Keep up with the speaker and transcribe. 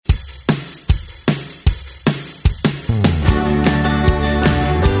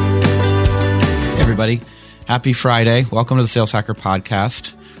everybody. Happy Friday. Welcome to the Sales Hacker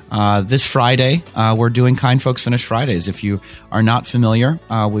Podcast. This Friday, we're doing Kind Folks Finish Fridays. If you are not familiar,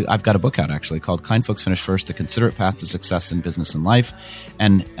 I've got a book out actually called Kind Folks Finish First, The Considerate Path to Success in Business and Life.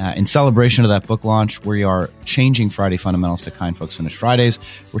 And in celebration of that book launch, we are changing Friday fundamentals to Kind Folks Finish Fridays.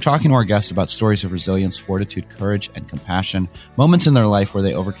 We're talking to our guests about stories of resilience, fortitude, courage, and compassion, moments in their life where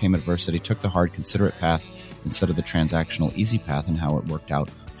they overcame adversity, took the hard, considerate path instead of the transactional, easy path, and how it worked out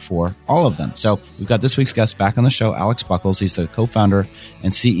for all of them. So we've got this week's guest back on the show, Alex Buckles. He's the co-founder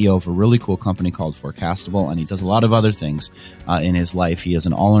and CEO of a really cool company called Forecastable, and he does a lot of other things in his life. He is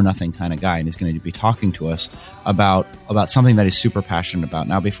an all-or-nothing kind of guy, and he's going to be talking to us about something that he's super passionate about.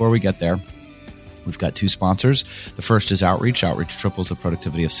 Now, before we get there, we've got two sponsors. The first is Outreach. Outreach triples the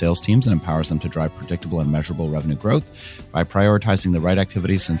productivity of sales teams and empowers them to drive predictable and measurable revenue growth. By prioritizing the right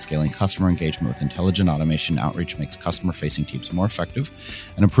activities and scaling customer engagement with intelligent automation, Outreach makes customer-facing teams more effective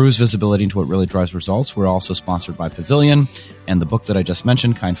and improves visibility into what really drives results. We're also sponsored by Pavilion and the book that I just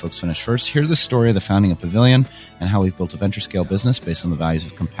mentioned, Kind Folks Finish First. Hear the story of the founding of Pavilion and how we've built a venture-scale business based on the values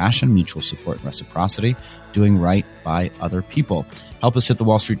of compassion, mutual support, and reciprocity, doing right by other people. Help us hit the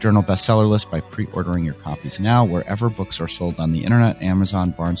Wall Street Journal bestseller list by pre-ordering your copies now, wherever books are sold on the internet,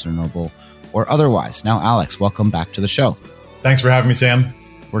 Amazon, Barnes & Noble, or otherwise. Now, Alex, welcome back to the show. Thanks for having me, Sam.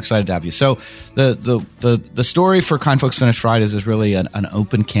 We're excited to have you. So the story for Kind Folks Finish Fridays is really an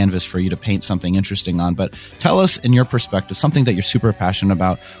open canvas for you to paint something interesting on. But tell us, in your perspective, something that you're super passionate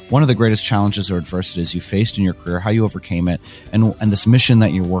about, one of the greatest challenges or adversities you faced in your career, how you overcame it, and this mission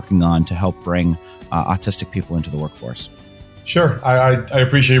that you're working on to help bring autistic people into the workforce. Sure. I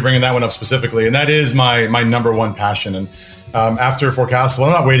appreciate you bringing that one up specifically. And that is my number one passion. And after Forecastable,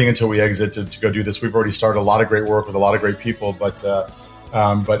 I'm not waiting until we exit to go do this. We've already started a lot of great work with a lot of great people. But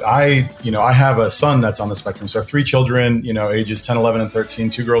I have a son that's on the spectrum. So I have three children, ages 10, 11, and 13,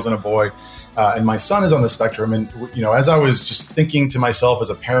 two girls and a boy. And my son is on the spectrum. And, as I was just thinking to myself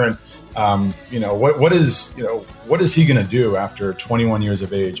as a parent, what is he going to do after 21 years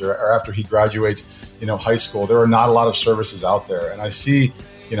of age or after he graduates, high school? There are not a lot of services out there. And I see,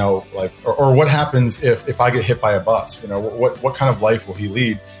 or what happens if I get hit by a bus? What kind of life will he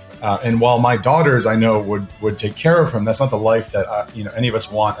lead? And while my daughters, I know, would take care of him, that's not the life that any of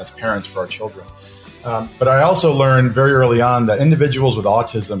us want as parents for our children. But I also learned very early on that individuals with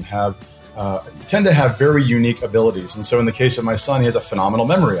autism tend to have very unique abilities. And so in the case of my son, he has a phenomenal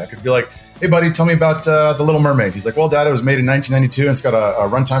memory. I could be like, hey, buddy, tell me about The Little Mermaid. He's like, well, Dad, it was made in 1992 and it's got a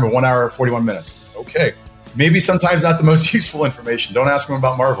runtime of 1 hour, 41 minutes. Okay. Maybe sometimes not the most useful information. Don't ask him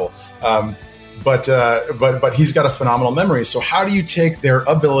about Marvel. But he's got a phenomenal memory. So how do you take their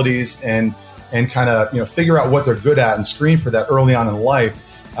abilities and kind of, figure out what they're good at and screen for that early on in life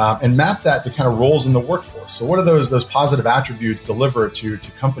and map that to kind of roles in the workforce? So what are those positive attributes delivered to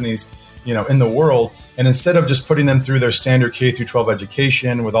companies, in the world? And instead of just putting them through their standard K through 12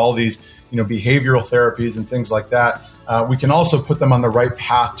 education with all these, behavioral therapies and things like that, we can also put them on the right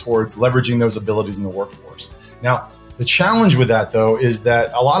path towards leveraging those abilities in the workforce. Now, the challenge with that, though, is that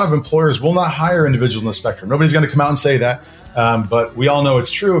a lot of employers will not hire individuals on the spectrum. Nobody's going to come out and say that, but we all know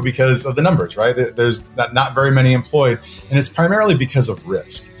it's true because of the numbers, right? There's not very many employed, and it's primarily because of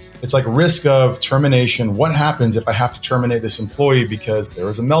risk. It's like risk of termination. What happens if I have to terminate this employee because there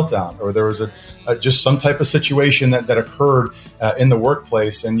was a meltdown or there was just some type of situation that occurred in the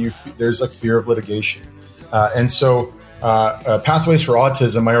workplace, and there's a fear of litigation. And so Pathways for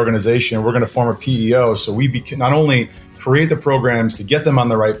Autism, my organization, we're going to form a PEO. So we not only create the programs to get them on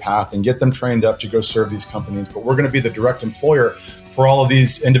the right path and get them trained up to go serve these companies, but we're going to be the direct employer for all of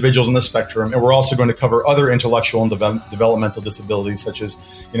these individuals on the spectrum. And we're also going to cover other intellectual and developmental disabilities, such as,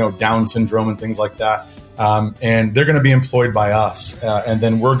 Down syndrome and things like that. And they're going to be employed by us. And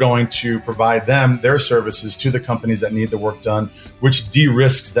then we're going to provide them their services to the companies that need the work done, which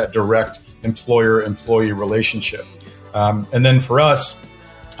de-risks that direct employer-employee relationship. And then for us,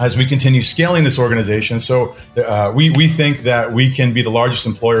 as we continue scaling this organization, so we think that we can be the largest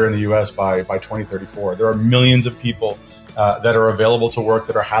employer in the U.S. by 2034. There are millions of people that are available to work,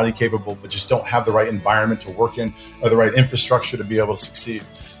 that are highly capable, but just don't have the right environment to work in or the right infrastructure to be able to succeed.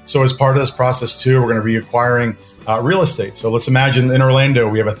 So as part of this process too, we're going to be acquiring real estate. So let's imagine in Orlando,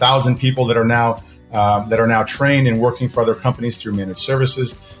 we have 1,000 people that are now trained and working for other companies through managed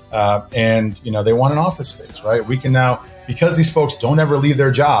services. And they want an office space, right? We can now, because these folks don't ever leave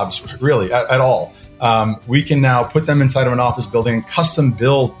their jobs really at all, we can now put them inside of an office building and custom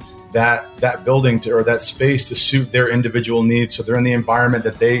build that building or that space to suit their individual needs. So they're in the environment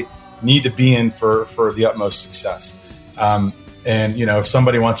that they need to be in for the utmost success. And, if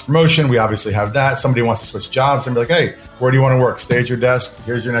somebody wants promotion, we obviously have that. Somebody wants to switch jobs and be like, hey, where do you want to work? Stay at your desk.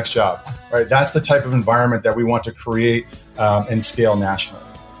 Here's your next job. right? That's the type of environment that we want to create and scale nationally.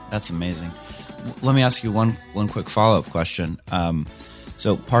 That's amazing. Let me ask you one quick follow-up question.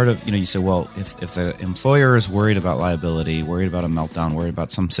 So part of, you say, well, if the employer is worried about liability, worried about a meltdown, worried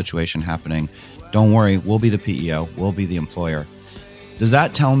about some situation happening, don't worry, we'll be the PEO, we'll be the employer. Does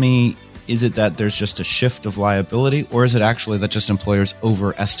that tell me, is it that there's just a shift of liability, or is it actually that just employers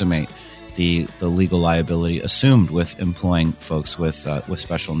overestimate the legal liability assumed with employing folks with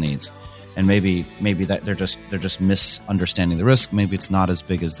special needs? And maybe that they're just misunderstanding the risk. Maybe it's not as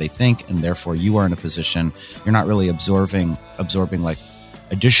big as they think, and therefore you are in a position, you're not really absorbing like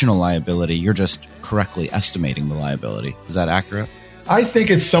additional liability. You're just correctly estimating the liability. Is that accurate? I think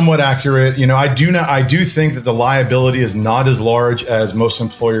it's somewhat accurate. I do think that the liability is not as large as most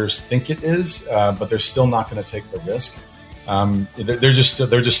employers think it is, but they're still not going to take the risk. They're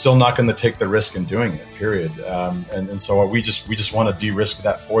just still not going to take the risk in doing it. Period. And so we just want to de-risk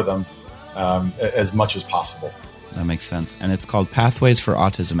that for them as much as possible. That makes sense. And it's called Pathways for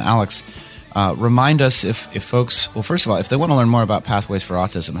Autism. Alex, remind us if folks, well, first of all, if they want to learn more about Pathways for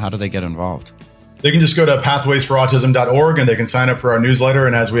Autism, how do they get involved? They can just go to pathwaysforautism.org and they can sign up for our newsletter.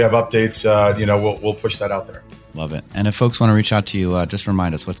 And as we have updates, we'll push that out there. Love it. And if folks want to reach out to you, just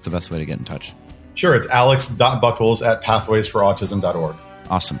remind us, what's the best way to get in touch? Sure. It's alex.buckles@pathwaysforautism.org.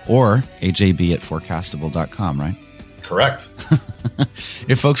 Awesome. Or ajb@forecastable.com, right? Correct.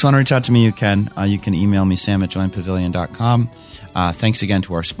 If folks want to reach out to me, you can. You can email me, sam@joinpavilion.com. Thanks again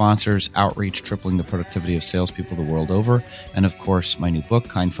to our sponsors, Outreach, tripling the productivity of salespeople the world over. And of course, my new book,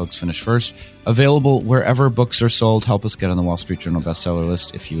 Kind Folks Finish First, available wherever books are sold. Help us get on the Wall Street Journal bestseller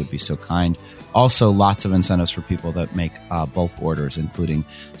list if you would be so kind. Also, lots of incentives for people that make bulk orders, including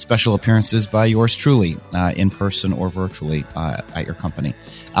special appearances by yours truly, in person or virtually at your company.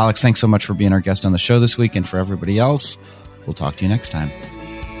 Alex, thanks so much for being our guest on the show this week. And for everybody else, we'll talk to you next time.